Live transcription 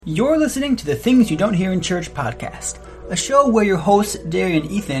You're listening to the Things You Don't Hear in Church podcast, a show where your hosts, Darian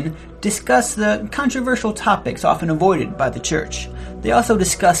and Ethan, discuss the controversial topics often avoided by the church. They also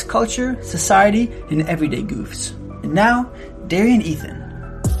discuss culture, society, and everyday goofs. And now, Darian and Ethan.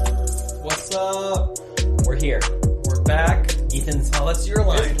 What's up? We're here. We're back. Ethan's Let's your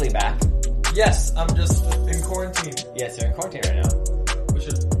line. physically back. Yes, I'm just in quarantine. Yes, you're in quarantine right now. We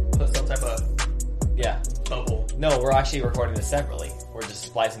should put some type of Yeah. bubble. No, we're actually recording this separately. We're just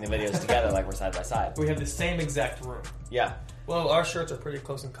splicing the videos together like we're side by side. We have the same exact room. Yeah. Well, our shirts are pretty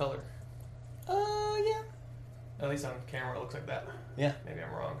close in color. Yeah. At least on camera it looks like that. Yeah. Maybe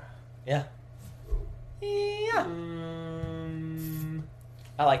I'm wrong. Yeah. Yeah.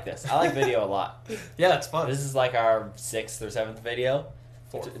 I like this. I like video a lot. Yeah, it's fun. This is like our 6th or 7th video.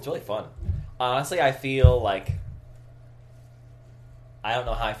 It's really fun. Honestly, I feel like... I don't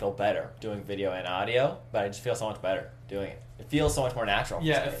know how I feel better doing video and audio, but I just feel so much better doing it. It feels so much more natural.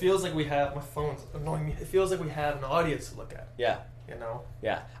 Yeah, it feels like we have... My phone's annoying me. It feels like we have an audience to look at. Yeah. You know?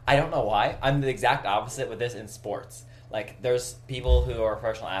 Yeah. I don't know why. I'm the exact opposite with this in sports. Like, there's people who are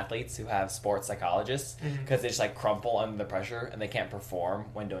professional athletes who have sports psychologists because they just, like, crumple under the pressure and they can't perform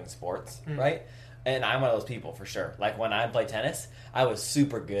when doing sports, right? And I'm one of those people, for sure. Like, when I play tennis, I was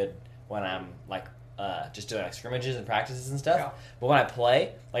super good when I'm, like, just doing, like, scrimmages and practices and stuff. Yeah. But when I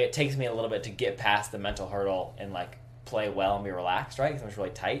play, like, it takes me a little bit to get past the mental hurdle and, like, play well and be relaxed, right? Because I'm just really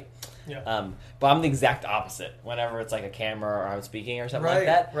tight. Yeah. But I'm the exact opposite. Whenever it's, like, a camera or I'm speaking or something like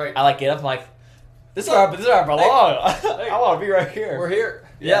that, Right. I, like, get up and, like... This is where I belong. I want to be right here. We're here.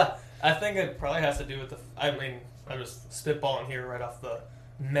 Yeah. I think it probably has to do with the... I mean, I'm just spitballing here right off the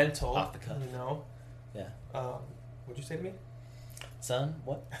mental. Off the cuff. You know? Yeah. What'd you say to me? Son,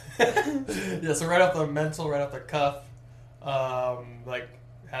 what? Yeah, so right off the mental, right off the cuff, like,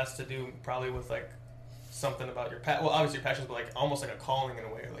 has to do probably with, like, something about your well, obviously your passions, but, like, almost like a calling in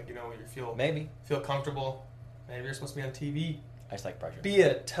a way. Like, you know, you feel comfortable. Maybe you're supposed to be on TV. I just like pressure. Be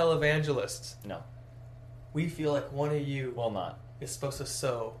a televangelist. No. We feel like one of you Will not. is supposed to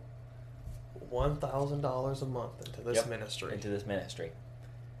sow $1,000 a month into this ministry. Into this ministry.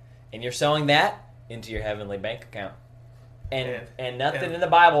 And you're sowing that into your heavenly bank account. And nothing in the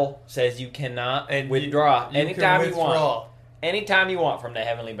Bible says you cannot withdraw anytime you want. Anytime you want from the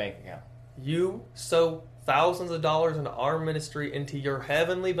heavenly bank account. You sow thousands of dollars into our ministry into your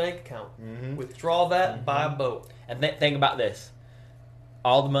heavenly bank account. Withdraw that by boat. And think about this.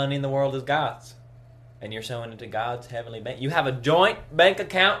 All the money in the world is God's. And you're sowing into God's heavenly bank. You have a joint bank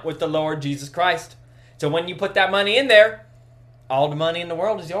account with the Lord Jesus Christ. So when you put that money in there, all the money in the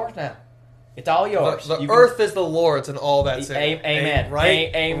world is yours now. It's all yours. The earth is the Lord's and all that's it. Amen.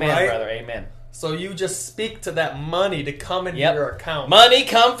 Right? Amen, right? brother. Amen. So you just speak to that money to come into your account. Money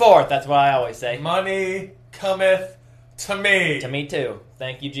come forth. That's what I always say. Money cometh to me. To me too.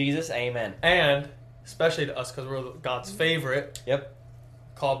 Thank you, Jesus. Amen. And especially to us because we're God's favorite. Yep.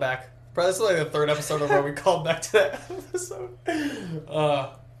 Call back. Probably this is like the 3rd episode where we called back to that episode.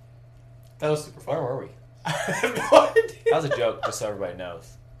 That was super fun. Where were we? I have no idea. That was a joke, just so everybody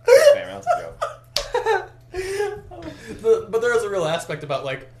knows. That was a joke. But there is a real aspect about,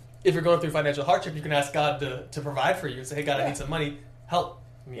 like, if you're going through financial hardship, you can ask God to provide for you and say, hey, God, I need some money. Help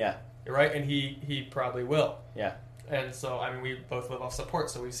me. Yeah. Right? And he probably will. Yeah. And so, I mean, we both live off support,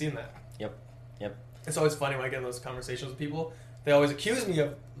 so we've seen that. Yep. It's always funny when I get in those conversations with people. They always accuse me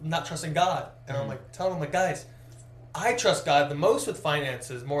of not trusting God. And I'm like, telling them, like, guys, I trust God the most with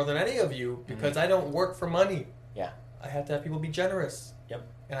finances more than any of you because I don't work for money. Yeah. I have to have people be generous. Yep.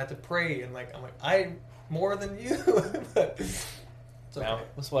 And I have to pray. And, like, I'm like, I'm more than you. But it's okay. Now,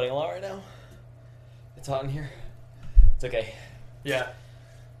 I'm sweating a lot right now. It's hot in here. It's okay. Yeah.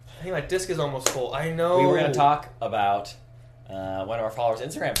 I think my disc is almost full. I know. We were going to talk about one of our followers'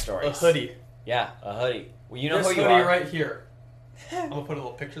 Instagram stories. A hoodie. Yeah, a hoodie. Well, you know this who you hoodie are. right here. I'm going to put a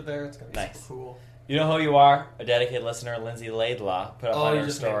little picture there. It's going to be Nice. so cool. You know who you are. A dedicated listener, Lindsay Laidlaw, put up on her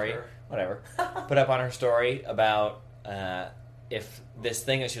story. Whatever. Put up on her story about if this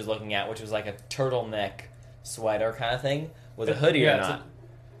thing that she was looking at, which was like a turtleneck sweater kind of thing, was a hoodie or not.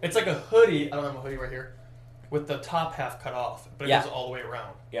 It's like a hoodie. I don't have a hoodie right here. With the top half cut off. But it goes all the way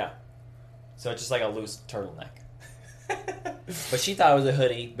around. Yeah. So it's just like a loose turtleneck. But she thought it was a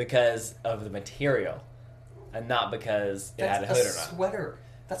hoodie because of the material. And not because it had a hood or not. That's a sweater.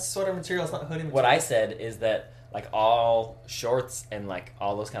 That's sweater material. It's not hoodie material. What I said is that like all shorts and like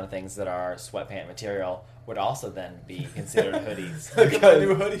all those kind of things that are sweatpant material would also then be considered hoodies. Look at my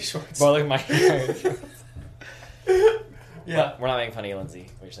new hoodie shorts. Well, look at my hair. Yeah. We're not making fun of you, Lindsay.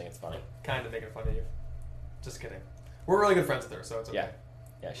 We just think it's funny. Kind of making fun of you. Just kidding. We're really good friends with her, so it's okay.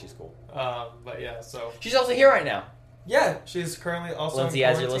 Yeah, she's cool. But yeah, so... She's also here right now. Yeah, she's currently also Lindsay, in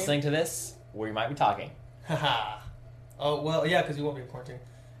as quarantine. you're listening to this, we might be talking. Haha. Oh, well, yeah, because you won't be in quarantine.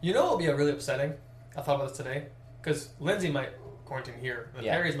 You know what would be really upsetting? I thought about this today. Because Lindsay might quarantine here, and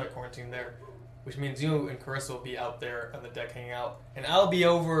Yeah. Harry's might quarantine there, which means you and Carissa will be out there on the deck hanging out, and I'll be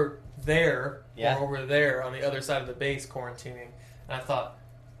over there, Yeah. or over there on the other side of the base quarantining. And I thought,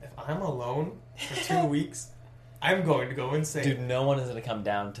 if I'm alone for 2 weeks, I'm going to go insane. Dude, no one is going to come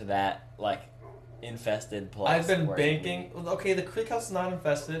down to that, like, infested place. I've been where banking. Okay, the creek house is not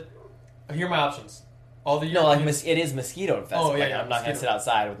infested. Here are my options. All the No, like, Europeans- it is mosquito infested. Oh, yeah, like, yeah, I'm not going to mosquito. sit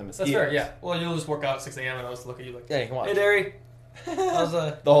outside with the That's mosquitoes. fair, yeah. Well, you'll just work out at 6 a.m. and I'll just look at you like, Yeah, you can watch. hey, Derry. How's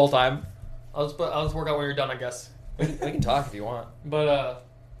The whole time. I'll just work out when you're done, I guess. We can talk if you want. But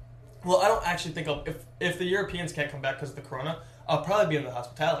well, I don't actually think if the Europeans can't come back because of the corona, I'll probably be in the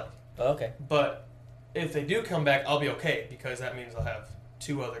hospitality. Oh, okay. But if they do come back, I'll be okay because that means I'll have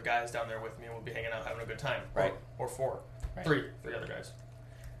 2 other guys down there with me and we'll be hanging out having a good time. Right. Or 4. Right. 3 other guys.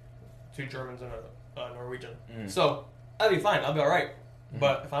 2 Germans and a Norwegian. Mm. So I'll be fine. I'll be all right. Mm-hmm.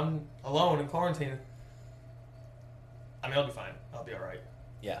 But if I'm alone in quarantine, I mean, I'll be fine. I'll be all right.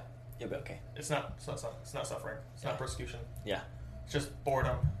 Yeah, you'll be okay. It's not suffering. It's not persecution. Yeah. It's just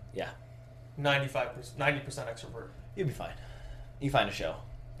boredom. Yeah. 90% extrovert. You'll be fine. You find a show.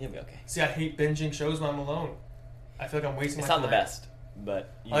 You'll be okay. See, I hate binging shows when I'm alone. I feel like I'm wasting It's my not time. the best,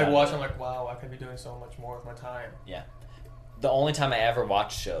 but... you I like gotta watch, do I'm it. like, wow, I could be doing so much more with my time. Yeah. The only time I ever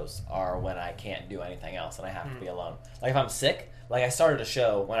watch shows are when I can't do anything else and I have to be alone. Like, if I'm sick, like, I started a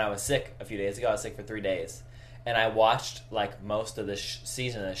show when I was sick a few days ago. I was sick for 3 days. And I watched, like, most of the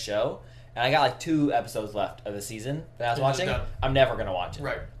season of the show. And I got, like, 2 episodes left of the season that I was You're just watching. done. I'm never going to watch it.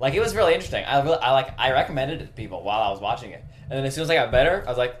 Right. Like, it was really interesting. I recommended it to people while I was watching it. And then as soon as I got better, I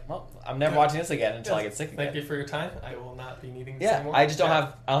was like, well, I'm never watching this again until I get sick again. Thank you for your time. I will not be needing this Yeah, anymore. I just don't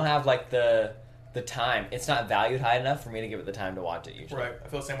have like the time. It's not valued high enough for me to give it the time to watch it usually. Right. I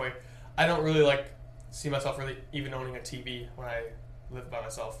feel the same way. I don't really see myself really even owning a TV when I live by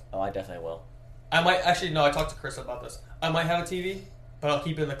myself. Oh, I definitely will. I might actually no. I talked to Chris about this. I might have a TV, but I'll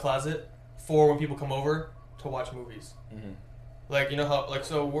keep it in the closet for when people come over to watch movies. Mm-hmm. Like, you know how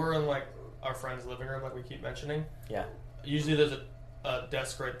so we're in like our friend's living room, like we keep mentioning. Yeah. Usually there's a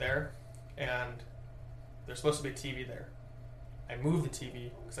desk right there, and there's supposed to be a TV there. I move the TV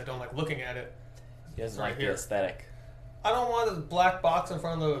because I don't like looking at it. He doesn't Right like here. the aesthetic. I don't want this black box in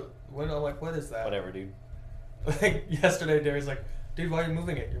front of the window. I'm like, what is that? Whatever, dude. Like yesterday, Darius like, dude, why are you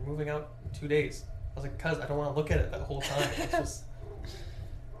moving it? You're moving out in 2 days. I was like, cuz I don't want to look at it that whole time. It's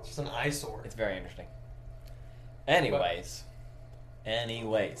just an eyesore. It's very interesting. Anyways,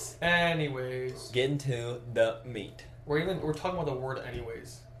 getting to the meat. We're talking about the word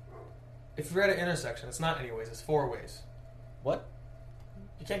anyways. If you're at an intersection, it's not anyways. It's 4 ways. What?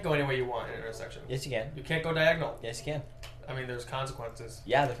 You can't go any way you want in an intersection. Yes, you can. You can't go diagonal. Yes, you can. I mean, there's consequences.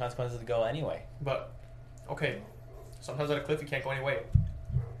 Yeah, the consequences to go anyway. But okay, sometimes at a cliff you can't go any way.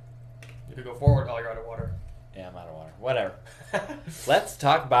 You could go forward. Oh, you're out of water. Yeah, I'm out of water. Whatever. Let's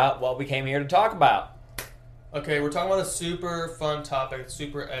talk about what we came here to talk about. Okay, we're talking about a super fun topic. It's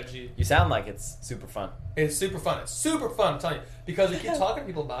super edgy. You sound like it's super fun. It's super fun. It's super fun, I'm telling you. Because we keep talking to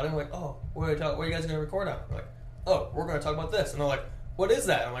people about it. And we're like, oh, what are you guys going to record on? We're like, oh, we're going to talk about this. And they're like, what is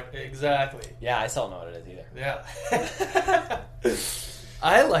that? I'm like, exactly. Yeah, I still don't know what it is either. Yeah.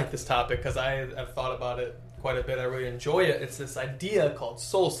 I like this topic because I have thought about it quite a bit. I really enjoy it. It's this idea called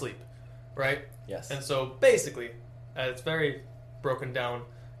soul sleep, right? Yes. And so basically, it's very broken down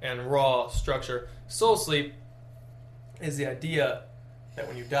and raw structure. Soul sleep is the idea that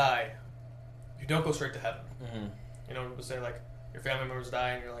when you die, you don't go straight to heaven. Mm-hmm. You know, people say like your family members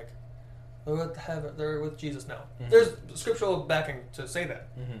die and you're like, they're with heaven, they're with Jesus now. Mm-hmm. There's scriptural backing to say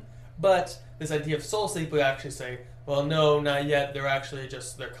that. Mm-hmm. But this idea of soul sleep, we actually say, well, no, not yet. They're actually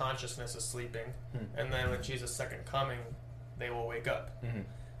just, their consciousness is sleeping. Mm-hmm. And then with Jesus' second coming, they will wake up. Mm-hmm.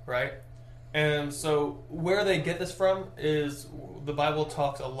 Right? And so where they get this from is the Bible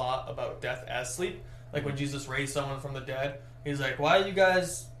talks a lot about death as sleep. Like when Jesus raised someone from the dead, he's like, why are you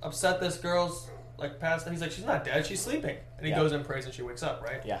guys upset this girl's like passed? He's like, she's not dead, she's sleeping. And he goes and prays and she wakes up,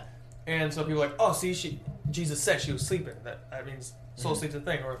 right? Yeah. And so people are like, oh, see, Jesus said she was sleeping. That means soul sleep's a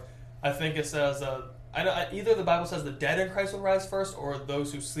thing. Or I think it says, either the Bible says the dead in Christ will rise first, or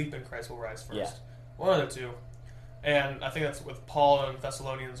those who sleep in Christ will rise first. Yeah. One of the two. And I think that's with Paul and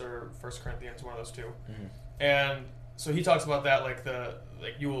Thessalonians or 1 Corinthians, one of those two. Mm-hmm. And so he talks about that,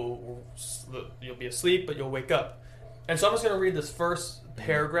 you'll be asleep, but you'll wake up. And so I'm just going to read this first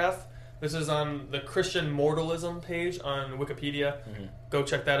paragraph. This is on the Christian Mortalism page on Wikipedia. Mm-hmm. Go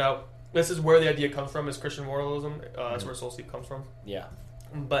check that out. This is where the idea comes from, is Christian mortalism. That's where soul sleep comes from. Yeah.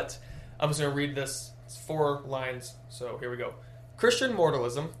 But I'm just going to read this It's 4 lines, so here we go. Christian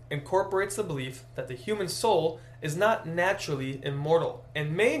mortalism incorporates the belief that the human soul is not naturally immortal,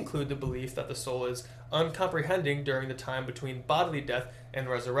 and may include the belief that the soul is uncomprehending during the time between bodily death and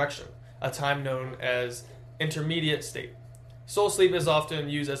resurrection, a time known as intermediate state. Soul sleep is often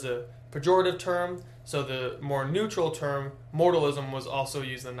used as a pejorative term, so the more neutral term mortalism was also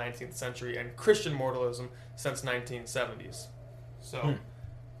used in the 19th century, and Christian mortalism since 1970s. So,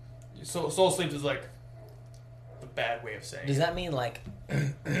 soul sleep is like the bad way of saying Does it. that mean like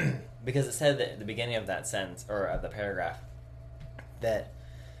because it said that at the beginning of that sentence or of the paragraph that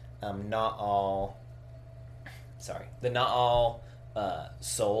not all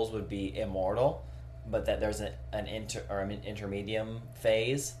souls would be immortal, but that there's an intermedium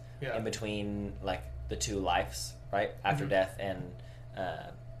phase in between like the two lives, right? After death and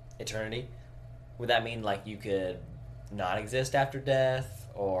eternity. Would that mean like you could not exist after death,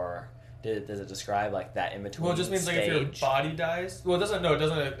 or does it describe like that in between? Well, it just means stage? like if your body dies. Well, it doesn't. No, it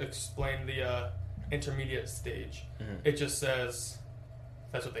doesn't explain the intermediate stage. Mm-hmm. It just says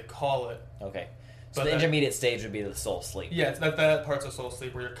that's what they call it. Okay, so But the intermediate stage would be the soul sleep. Yeah, it's that part's of soul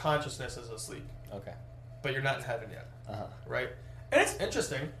sleep where your consciousness is asleep, Okay. but you're not in heaven yet, Uh-huh. right? And it's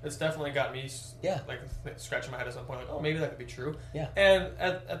interesting. It's definitely got me like scratching my head at some point, like, oh, maybe that could be true. Yeah. And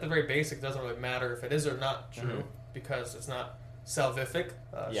at the very basic, it doesn't really matter if it is or not true because it's not salvific.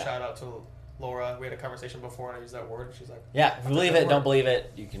 Shout out to Laura. We had a conversation before, and I used that word. And she's like, Yeah, if you believe it, don't believe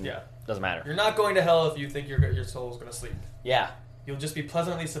it, you can. Yeah. Doesn't matter. you're not going to hell if you think your soul is going to sleep. Yeah, You'll just be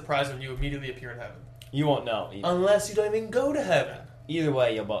pleasantly surprised when you immediately appear in heaven. you won't know. Unless you don't even go to heaven. Either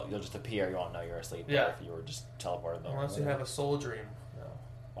way, you'll just appear. You won't know you're asleep. Yeah. Or if you were just teleported. Unless you have a soul dream. No.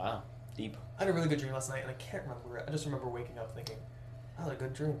 Wow, deep. I had a really good dream last night, and I can't remember it. I just remember waking up thinking, I had a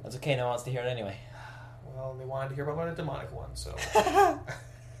good dream. That's okay. No one wants to hear it anyway. Well, they wanted to hear about a demonic one, so.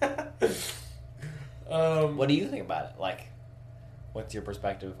 What do you think about it? Like, what's your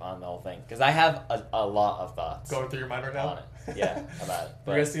perspective on the whole thing? Because I have a lot of thoughts Going through your mind right now? on it. Yeah, about it.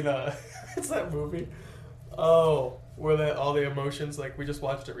 You guys seen it's that movie? Oh, where all the emotions, like, we just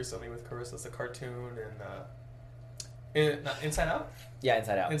watched it recently with Carissa. It's a cartoon, and Inside Out? Yeah,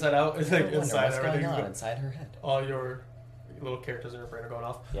 Inside Out. Inside Out is like I wonder inside what's everything. going on inside her head. All your little characters in your brain are going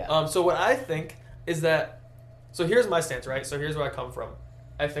off. Yeah. So what I think is that, so here's my stance, right? So here's where I come from.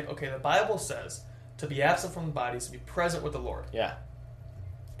 I think, okay, the Bible says to be absent from the body is to be present with the Lord. Yeah.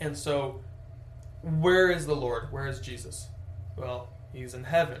 And so, where is the Lord? Where is Jesus? Well, he's in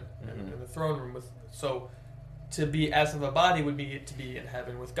heaven, in the throne room. So, to be absent of the body would be to be in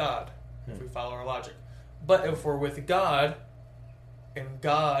heaven with God, if we follow our logic. But if we're with God, and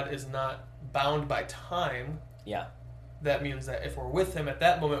God is not bound by time, Yeah. that means that if we're with him at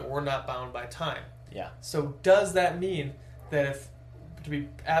that moment, we're not bound by time. Yeah. So does that mean that if to be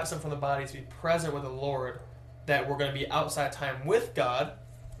absent from the body is to be present with the Lord, that we're going to be outside time with God,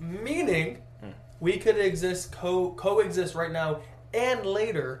 meaning we could exist coexist right now and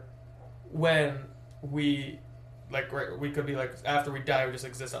later when we we could be like after we die we just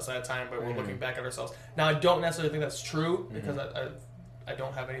exist outside of time, but we're looking back at ourselves. Now I don't necessarily think that's true because I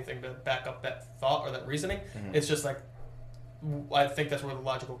don't have anything to back up that thought or that reasoning. It's just like I think that's where the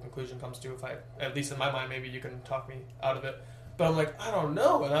logical conclusion comes to. If at least in my mind, maybe you can talk me out of it. But I'm like, I don't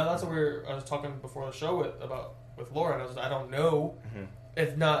know, and that's what I was talking before the show with Laura. And I don't know.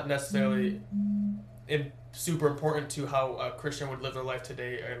 It's not necessarily super important to how a Christian would live their life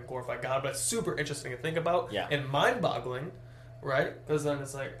today and glorify God, but it's super interesting to think about and mind-boggling, right? Because then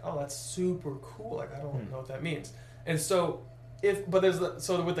it's like, oh, that's super cool. Like I don't know what that means. And so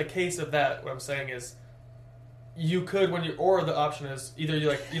so with the case of that, what I'm saying is, you could or the option is either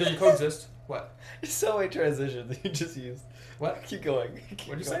you coexist. What? So many transitions you just used. What? Keep going.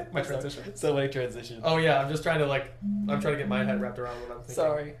 What'd you say? My transition? So many transitions. Oh yeah, I'm just trying to get my head wrapped around what I'm thinking.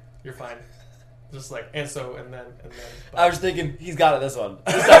 Sorry. You're fine. Just like and then. I was thinking he's got it this one.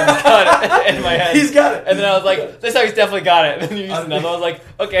 This time he's got it in my head. He's got it. And then I was like, this time he's definitely got it. And then you used another one. I was like,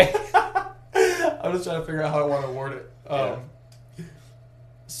 okay. I'm just trying to figure out how I want to word it.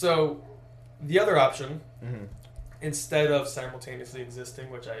 So the other option, instead of simultaneously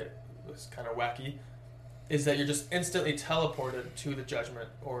existing, which was kind of wacky, is that you're just instantly teleported to the judgment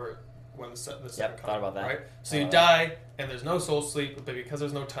or when the second comes. Thought about that. Right? So you die, and there's no soul sleep, but because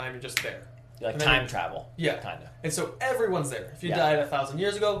there's no time, you're just there. Like time travel. Yeah. Kind of. And so everyone's there. If you died 1,000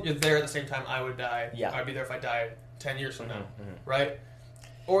 years ago, you're there at the same time I would die. Yeah. I'd be there if I died 10 years from now. Right?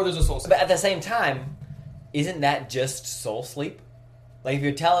 Or there's a soul sleep. But at the same time, isn't that just soul sleep? Like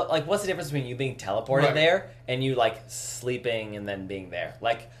if you're what's the difference between you being teleported there and you like sleeping and then being there?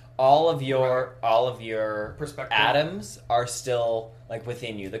 Like, all of your perspective atoms are still like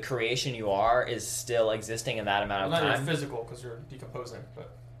within you. The creation you are is still existing in that amount of not time. Not physical because you're decomposing,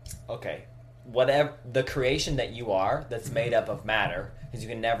 but okay, whatever the creation that you are, that's made up of matter, because you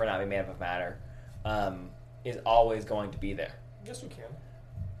can never not be made up of matter, is always going to be there. Yes, we can.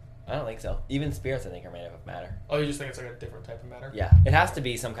 I don't think so. Even spirits, I think, are made up of matter. Oh, you just think it's like a different type of matter? Yeah, it has to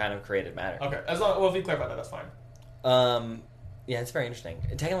be some kind of created matter. Okay, if you clarify that, that's fine. Yeah, it's very interesting.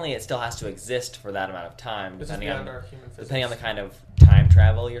 Technically, it still has to exist for that amount of time, depending on our human physics. Depending on the kind of time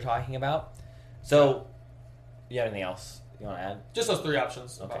travel you're talking about. So, you have anything else you want to add? Just those three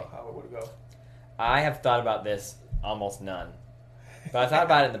options about how it would go. I have thought about this almost none, but I thought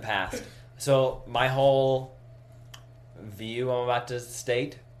about it in the past. So my whole view I'm about to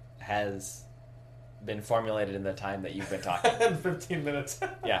state has been formulated in the time that you've been talking. In 15 minutes.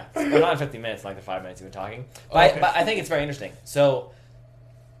 Yeah. Well, not in 15 minutes, like the 5 minutes you've been talking. But, but I think it's very interesting. So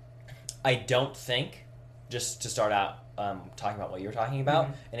I don't think, just to start out talking about what you're talking about,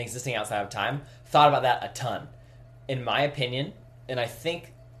 and existing outside of time, thought about that a ton. In my opinion, and I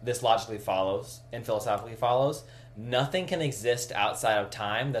think this logically follows and philosophically follows, nothing can exist outside of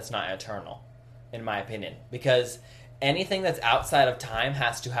time that's not eternal, in my opinion. Because anything that's outside of time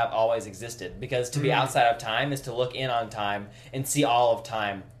has to have always existed. Because to be outside of time is to look in on time and see all of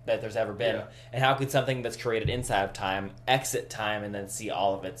time that there's ever been. Yeah. And how could something that's created inside of time exit time and then see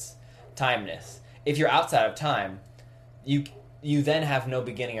all of its timeness? If you're outside of time, you then have no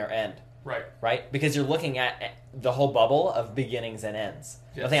beginning or end. Right? Because you're looking at the whole bubble of beginnings and ends.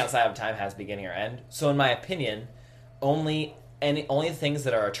 Yes. Nothing outside of time has beginning or end. So in my opinion, only things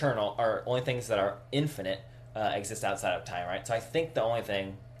that are eternal, or only things that are infinite, exist outside of time, right? So I think the only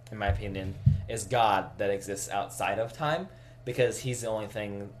thing, in my opinion, is God that exists outside of time, because he's the only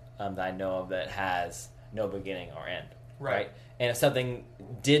thing that I know of that has no beginning or end. Right? And if something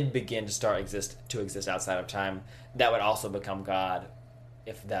did begin to exist outside of time, that would also become God,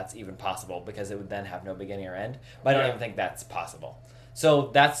 if that's even possible, because it would then have no beginning or end. But I don't even think that's possible.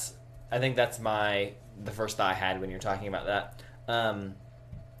 So I think that's the first thought I had when you're talking about that.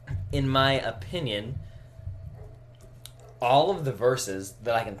 In my opinion, all of the verses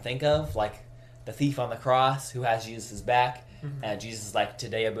that I can think of, like the thief on the cross who has Jesus' back, and Jesus is like,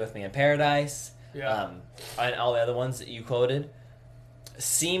 today you'll be with me in paradise, and all the other ones that you quoted,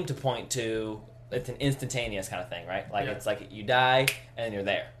 seem to point to, it's an instantaneous kind of thing, right? Like it's like you die and then you're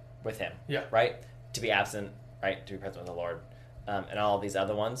there with him, right? To be absent, right? To be present with the Lord, and all of these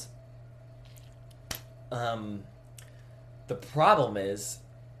other ones. The problem is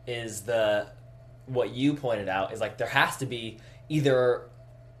what you pointed out is like there has to be either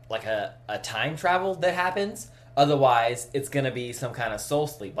like a time travel that happens, otherwise it's going to be some kind of soul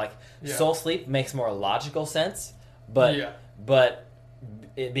sleep. Like soul sleep makes more logical sense, but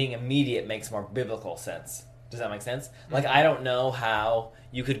it being immediate makes more biblical sense. Does that make sense? Like I don't know how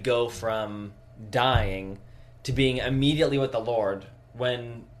you could go from dying to being immediately with the Lord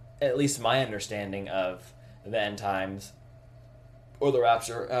when, at least my understanding of the end times or the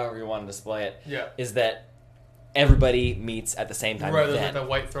rapture, however you want to display it, is that everybody meets at the same time. Right, there's like the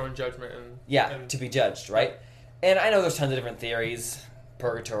white throne judgment. And to be judged, right? And I know there's tons of different theories,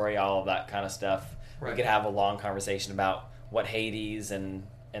 purgatory, all of that kind of stuff. Right. We could have a long conversation about what Hades and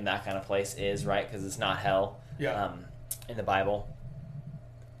that kind of place is, right? Because it's not hell in the Bible.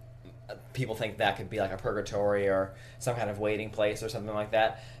 People think that could be like a purgatory or some kind of waiting place or something like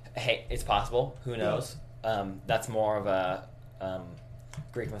that. Hey, it's possible. Who knows? That's more of a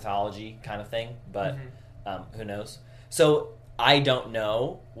Greek mythology kind of thing, but who knows? So I don't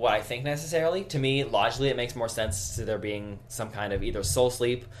know what I think necessarily. To me, logically, it makes more sense to there being some kind of either soul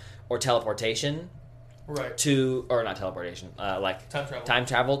sleep or teleportation, or not teleportation, like time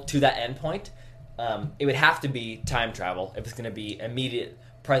travel to that end point. It would have to be time travel if it's going to be immediate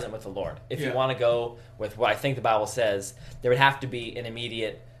present with the Lord. If you want to go with what I think the Bible says, there would have to be an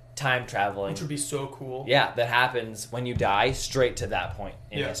immediate time traveling, which would be so cool. Yeah, that happens when you die, straight to that point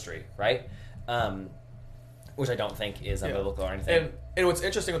in history, right? Which I don't think is unbiblical or anything. And what's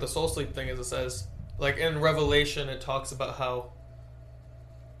interesting with the soul sleep thing is it says, like in Revelation, it talks about how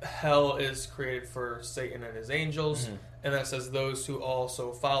hell is created for Satan and his angels, and that says those who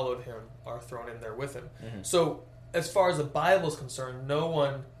also followed him are thrown in there with him. So as far as the Bible is concerned, no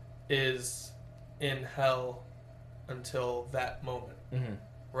one is in hell until that moment,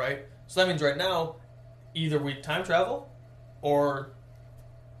 right? So that means right now, either we time travel or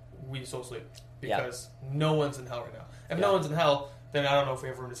we soul sleep, because no one's in hell right now. If no one's in hell, then I don't know if we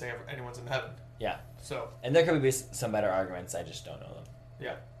have room to say anyone's in heaven. Yeah. So, and there could be some better arguments. I just don't know them.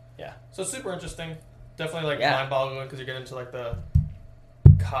 Yeah. Yeah. So super interesting. Definitely mind-boggling because you get into like the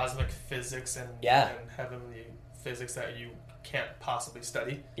cosmic physics and heavenly physics that you can't possibly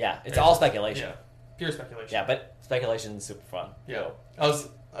study. Yeah, it's all speculation. Yeah, pure speculation. Yeah, but speculation is super fun. Yeah,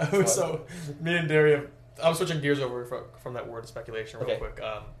 so me and Daria, I'm switching gears over from that word speculation real quick.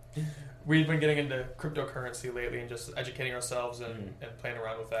 We've been getting into cryptocurrency lately and just educating ourselves and playing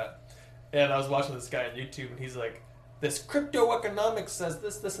around with that. And I was watching this guy on YouTube, and he's like, "This crypto economics says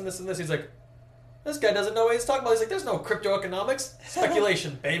this, this, and this, and this." He's like, "This guy doesn't know what he's talking about." He's like, "There's no crypto economics,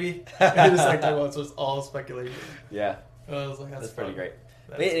 speculation, baby." And he's like, "Well, it's just all speculation." Yeah, I was like, "That's pretty great."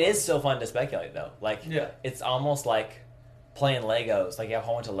 But it is so fun to speculate, though. Like, it's almost like playing Legos. Like, you have a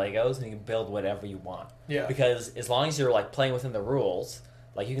whole bunch of Legos, and you can build whatever you want. Yeah. Because as long as you're like playing within the rules,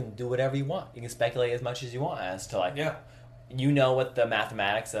 like you can do whatever you want. You can speculate as much as you want as to like, you know what the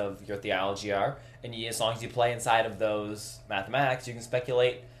mathematics of your theology are, and as long as you play inside of those mathematics, you can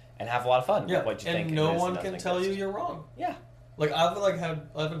speculate and have a lot of fun. Yeah. With what you think. And no one can tell you you're wrong. Yeah. Like I've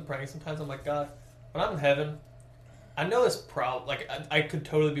been praying sometimes. I'm like, God, when I'm in heaven, I know this problem. Like I could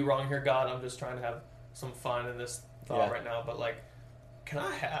totally be wrong here, God. I'm just trying to have some fun in this thought right now. But like, can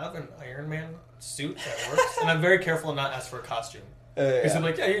I have an Iron Man suit that works? And I'm very careful not to ask for a costume. Because I'm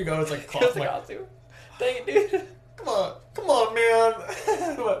like, yeah, here you go. It's like cloth. Costume. Dang it, dude. Come on, man.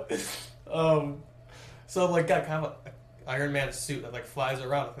 So I'm like, God, kind of an Iron Man suit that like flies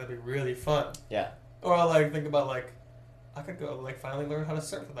around. That'd be really fun. Yeah. Or I like think about like, I could go like finally learn how to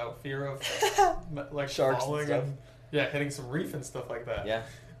surf without fear of like sharks falling and stuff. hitting some reef and stuff like that. Yeah.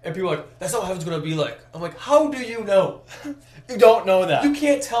 And people are like, that's not what heaven's gonna be like. I'm like, how do you know? You don't know that. You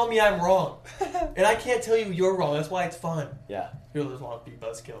can't tell me I'm wrong, and I can't tell you you're wrong. That's why it's fun. Yeah. You just want to be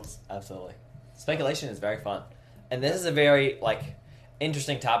buzzkills. Absolutely. Speculation is very fun, and this is a very like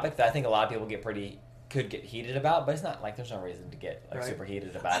interesting topic that I think a lot of people could get heated about, but it's not like there's no reason to get like super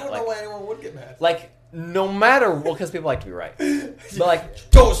heated about it. I don't know why anyone would get mad. Like no matter what, because people like to be right. But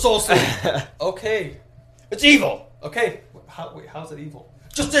like, don't soul sleep. Okay, it's evil. Okay, how's it evil?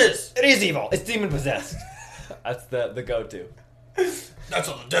 Just is. It is evil. It's demon possessed. That's the go-to. That's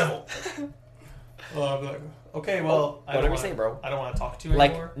on the devil. I'm like, okay, well, whatever you say, bro. I don't want to talk to you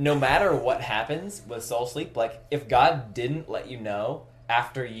anymore. Like, no matter what happens with soul sleep, like, if God didn't let you know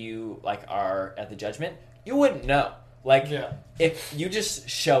after you, like, are at the judgment, you wouldn't know. Like, if you just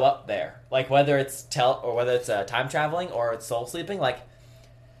show up there, like, whether it's time traveling or it's soul sleeping, like,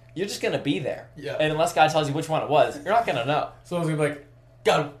 you're just going to be there. Yeah. And unless God tells you which one it was, you're not going to know. So it's going to be like,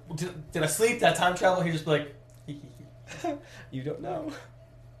 God, did I sleep? Did I time travel? He'd just be like, you don't know.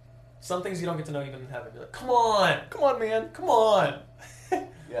 Some things you don't get to know even in heaven. You're like, come on, man, come on.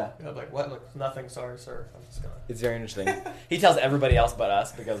 Yeah. I'm like, what? Like, nothing. Sorry, sir. I'm just gonna. It's very interesting. He tells everybody else but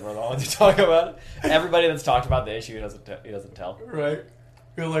us because we're the ones who talk about it. Everybody that's talked about the issue, he doesn't tell. Right.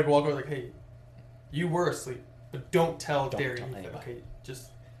 He'll like walk over like, hey, you were asleep, but don't tell Derry. Okay,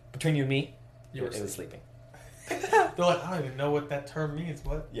 just between you and me, you were was sleeping. They're like, I don't even know what that term means.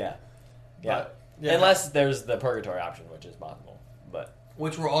 What? Yeah. But, unless there's the purgatory option, which is possible, but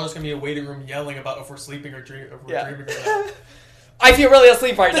which we're all just gonna be in a waiting room yelling about if we're sleeping or dreaming. If we're dreaming or not. I feel really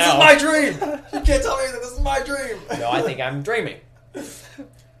asleep right now. This is my dream. You can't tell me that this is my dream. No, I think I'm dreaming.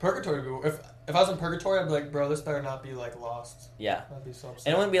 Purgatory. If I was in purgatory, I'd be like, bro, this better not be like Lost. Yeah. That'd be so upset.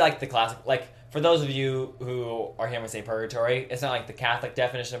 And it wouldn't be like the classic. Like for those of you who are hearing me say purgatory, it's not like the Catholic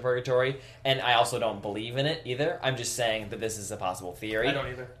definition of purgatory, and I also don't believe in it either. I'm just saying that this is a possible theory. I don't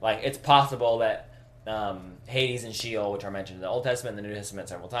either. Like it's possible that Hades and Sheol, which are mentioned in the Old Testament and the New Testament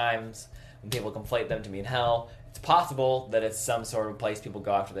several times, when people conflate them to mean hell, it's possible that it's some sort of place people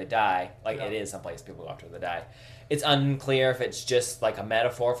go after they die. It is some place people go after they die. It's unclear if it's just like a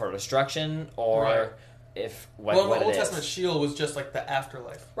metaphor for destruction or if what in the it Old is. Testament, Sheol was just like the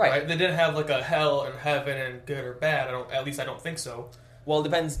afterlife. Right. They didn't have like a hell and heaven and good or bad. At least I don't think so. Well, it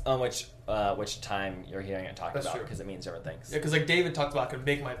depends on which time you're hearing it talked about, true. because it means different things. Yeah, because like David talked about, I could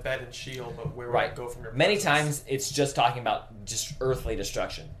make my bed in Sheol, but where would I go from your Many presence? times it's just talking about just earthly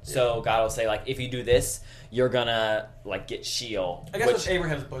destruction. Yeah. So God will say, like, if you do this, you're gonna like get Sheol. I guess it's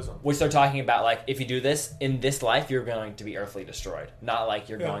Abraham's bosom. Which they're talking about, like, if you do this in this life, you're going to be earthly destroyed. Not like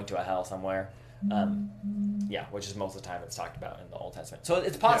you're going to a hell somewhere. Which is most of the time it's talked about in the Old Testament. So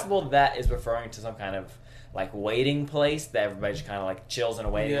it's possible that is referring to some kind of like waiting place that everybody just kind of like chills in a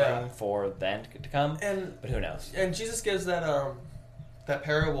waiting room for the end to come. But who knows? And Jesus gives that that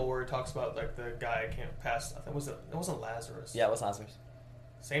parable where he talks about like the guy can't pass. I think it wasn't Lazarus. Yeah, it was Lazarus.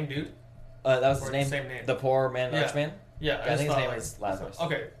 Same dude. That was his or name. Same name. The poor man, rich man. Yeah, I think his name is Lazarus.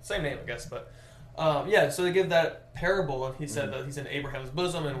 Okay, same name, I guess, but. So they give that parable, and he said that he's in Abraham's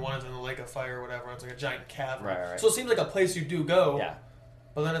bosom, and one is in the lake of fire or whatever. It's like a giant cavern. Right. So it seems like a place you do go. Yeah.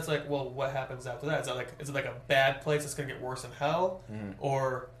 But then it's like, well, what happens after that? Is it like a bad place that's going to get worse in hell?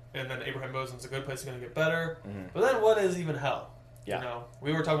 Or, and then Abraham Bosen's a good place that's going to get better? But then what is even hell? Yeah. You know,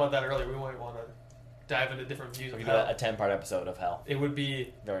 we were talking about that earlier. We might want to dive into different views We of could do hell. a 10-part episode of hell. It would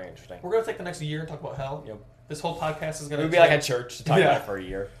be... Very interesting. We're going to take the next year and talk about hell. Yep. This whole podcast is going It to... would be like a church to talk about it for a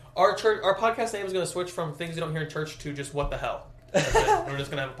year. Our podcast name is going to switch from things you don't hear in church to just what the hell. That's it. We're just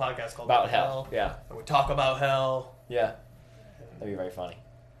going to have a podcast called About What the hell. Yeah. And we talk about hell. Yeah. That'd be very funny.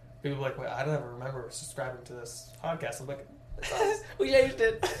 People are like, wait, I don't ever remember subscribing to this podcast. I'm like, We changed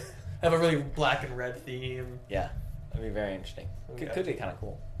it. have a really black and red theme. Yeah. That'd be very interesting. Could be kind of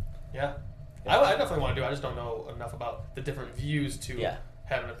cool. Yeah. Yeah. I definitely want to do it. I just don't know enough about the different views to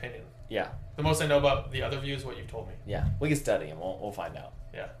have an opinion. Yeah. The most I know about the other views is what you've told me. Yeah. We can study them. We'll find out.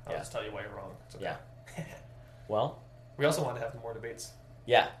 Yeah. I'll just tell you why you're wrong. It's okay. Yeah. Well. We also want to have more debates.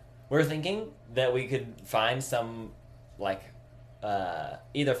 Yeah. We're thinking that we could find some, like,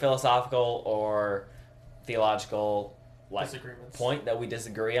 either philosophical or theological, like, Disagreements. point that we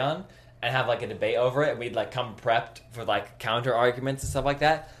disagree on and have, like, a debate over it. And we'd, like, come prepped for, like, counter arguments and stuff like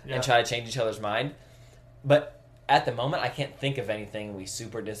that and try to change each other's mind. But at the moment, I can't think of anything we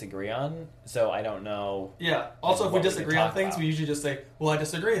super disagree on, so I don't know. Yeah. Also, if we what we disagree could on talk things, about. we usually just say, well, I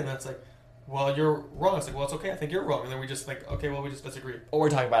disagree. And then it's like, well, you're wrong. It's like, well, it's okay. I think you're wrong. And then we just think, okay, well, we just disagree. Or we're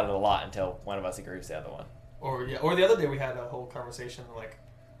talking about it a lot until one of us agrees with the other one. Or the other day we had a whole conversation. Like,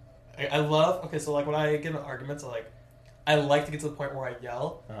 I love. Okay, so like when I get in arguments, I like to get to the point where I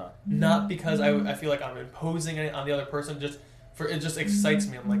yell, not because I feel like I'm imposing it on the other person. It just excites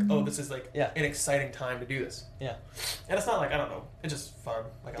me. I'm like, oh, this is like an exciting time to do this. Yeah. And it's not like, I don't know. It's just fun.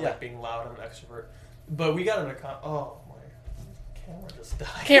 Like I like being loud. I'm an extrovert. But we got in a oh my camera just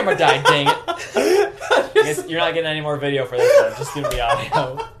died. Camera died, dang it. I guess you're not getting any more video for this one. Just gonna be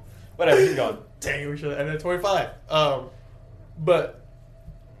audio. Whatever, keep going. Dang it, we should have ended at 25. But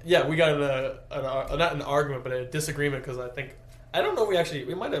yeah, we got in not an argument, but a disagreement because I don't know.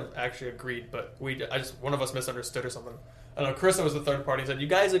 We might have actually agreed, but one of us misunderstood or something. I don't know. Carissa was the third party. Said, "You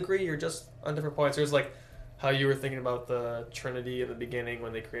guys agree? You're just on different points." It was like how you were thinking about the Trinity in the beginning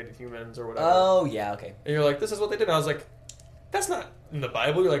when they created humans or whatever. Oh yeah, okay. And you're like, "This is what they did." And I was like, "That's not in the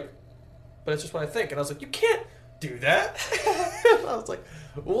Bible." You're like, "But it's just what I think." And I was like, "You can't do that." I was like,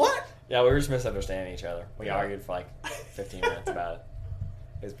 "What?" Yeah, we were just misunderstanding each other. We argued for like 15 minutes about it.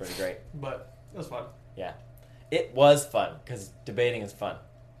 It was pretty great. But it was fun. Yeah. It was fun, because debating is fun.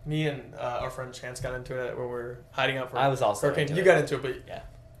 Me and our friend Chance got into it when we were hiding out for I was also hurricane. into You it. got into it, but Yeah.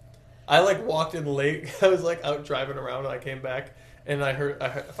 I like walked in late. I was like out driving around, and I came back, and I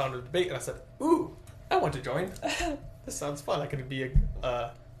found a debate, and I said, "Ooh, I want to join. This sounds fun. I could be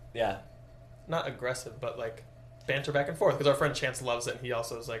Yeah. not aggressive, but like banter back and forth." Because our friend Chance loves it, and he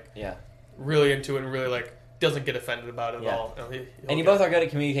also is like Yeah. really into it and really like doesn't get offended about it at Yeah. all. And you both are good at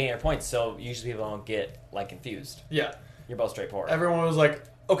communicating your points, so usually people don't get like confused. Yeah. You're both straightforward. Everyone was like,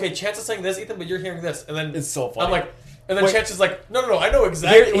 "Okay, Chance is saying this, Ethan, but you're hearing this," and then It's so funny. I'm like, and then Wait. Chance is like, "No, I know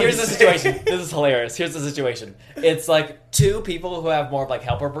exactly." what Here's the he's situation. saying." This is hilarious. Here's the situation. It's like two people who have more of like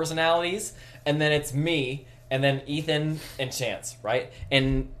helper personalities, and then it's me, and then Ethan and Chance, right?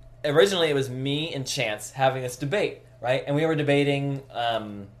 And originally it was me and Chance having this debate, right? And we were debating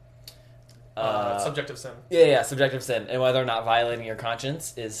Subjective sin. Yeah, subjective sin, and whether or not violating your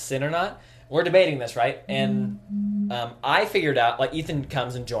conscience is sin or not. We're debating this, right? And I figured out, like, Ethan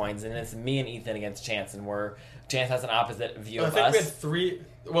comes and joins, and it's me and Ethan against Chance, and Chance has an opposite view I of think us. we had three.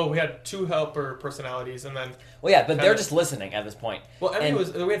 Well, we had two helper personalities, and then Well, yeah, but they're kinda- just listening at this point. well, Emily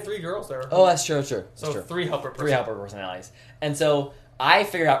And- we had three girls there. Oh, that's true. That's so true. three helper. Three helper personalities, and so I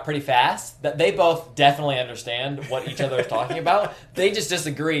figured out pretty fast that they both definitely understand what each other is talking about. They just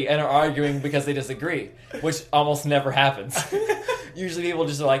disagree and are arguing because they disagree, which almost never happens. Usually people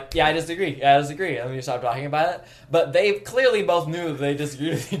just are like, "Yeah, I disagree. Yeah, I disagree," and then you stop talking about it. But they clearly both knew that they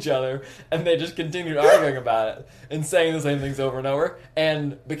disagreed with each other, and they just continued arguing about it and saying the same things over and over.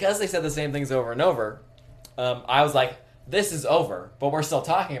 And because they said the same things over and over, I was like, "This is over, but we're still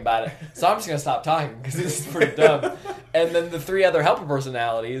talking about it, so I'm just going to stop talking because this is pretty dumb." And then the three other helper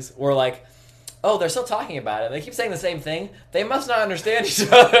personalities were like, "Oh, they're still talking about it. They keep saying the same thing. They must not understand each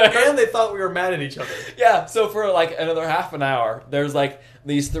other." And they thought we were mad at each other. Yeah, so for like another half an hour, there's like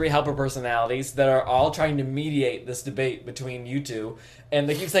these three helper personalities that are all trying to mediate this debate between you two, and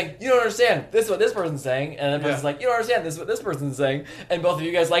they keep saying, "You don't understand. This is what this person's saying," and then person's like, "You don't understand. This is what this person's saying," and both of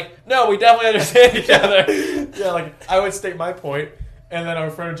you guys like, "No, we definitely understand each other." Yeah, like I would state my point, and then our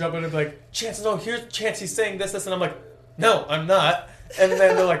friend would jump in and be like, "Chance, no, here's Chance. He's saying this, and I'm like, "No, I'm not." And then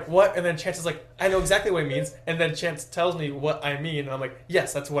they're like, "What?" And then Chance is like, "I know exactly what he means." And then Chance tells me what I mean, and I'm like,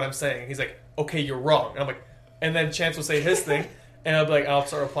 "Yes, that's what I'm saying." He's like, "Okay, you're wrong." And I'm like, and then Chance will say his thing, And I'll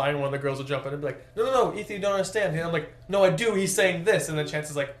start replying, and one of the girls will jump in and be like, no, Ethan, you don't understand. And I'm like, no, I do. He's saying this. And then Chance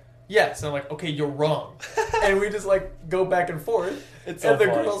is like, yes. And I'm like, okay, you're wrong. And we just like go back and forth. It's and so the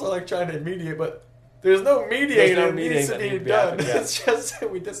funny. girls are like trying to mediate, but there's no mediating. There's no It needs to mediating be that done. needs to be It's just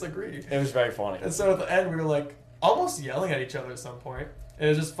that we disagree. It was very funny. And so at the end, we were like almost yelling at each other at some point. And it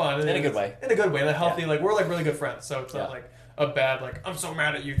was just fun. In a good way. In a good way. In a healthy, Yeah. like, we're like really good friends. So it's not Yeah. like a bad, like, I'm so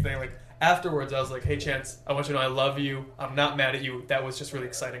mad at you thing. Like, afterwards, I was like, hey, Chance, I want you to know I love you. I'm not mad at you. That was just really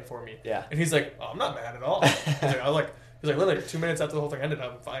exciting for me. Yeah. And he's like, oh, I'm not mad at all. He's like, literally 2 minutes after the whole thing ended,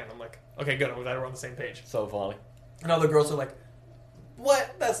 I'm fine. I'm like, okay, good. I'm glad we're on the same page. So funny. And all the girls are like,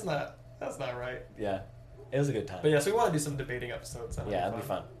 what? That's not right. Yeah. It was a good time. But yeah, so we want to do some debating episodes. Yeah, it'd be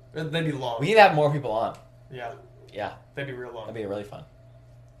fun. They'd be long. We need to have more people on. Yeah, Yeah. they'd be real long. That'd be really fun.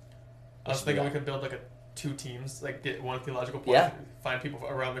 I was should do thinking we that. could build like 2 teams, like get one theological point, Yeah. find people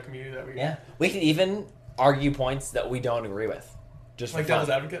around the community that we Yeah. We could even argue points that we don't agree with. Just like for fun. devil's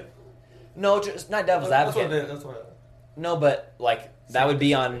advocate. No, just not devil's That's advocate. what it is. That's what it is. No, but like that would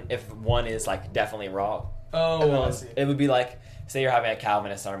be on if one is like definitely wrong. Oh, And well, I then see. it would be like, say you're having a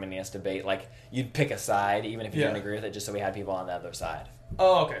Calvinist Arminius debate, like you'd pick a side even if you Yeah. didn't agree with it, just so we had people on the other side.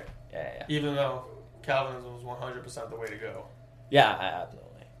 Oh, okay. Yeah. Even though Calvinism was 100% the way to go. Yeah, absolutely.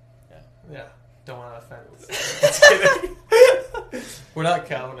 Yeah. Don't want to offend. Just kidding. We're not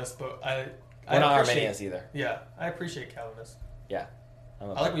Calvinists, but I We're not appreciate- Arminians either. Yeah, I appreciate Calvinists. Yeah. I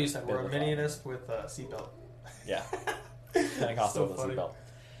like what you said. We're biblical. Arminianist with a seatbelt. Yeah. Pentecostal So with a funny. seatbelt.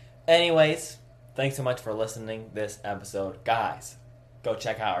 Anyways, thanks so much for listening this episode. Guys, go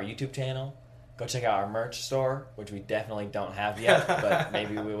check out our YouTube channel. Go check out our merch store, which we definitely don't have yet, but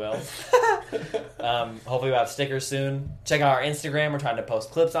maybe we will. Hopefully we'll have stickers soon. Check out our Instagram. We're trying to post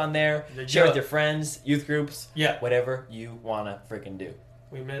clips on there. Yeah. Share with your friends, youth groups, Yeah. whatever you want to freaking do.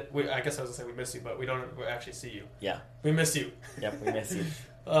 I guess I was going to say we miss you, but we don't actually see you. Yeah. We miss you. Yep, we miss you.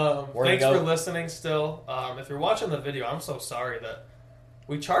 Thanks gonna go- for listening still. If you're watching the video, I'm so sorry that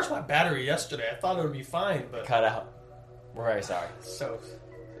we charged my battery yesterday. I thought it would be fine, but Cut out. We're very sorry. so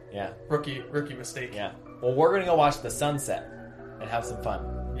Yeah. rookie mistake. Yeah. Well, we're going to go watch the sunset and have some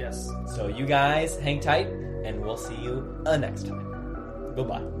fun. Yes. So you guys hang tight, and we'll see you next time.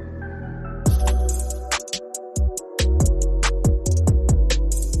 Goodbye.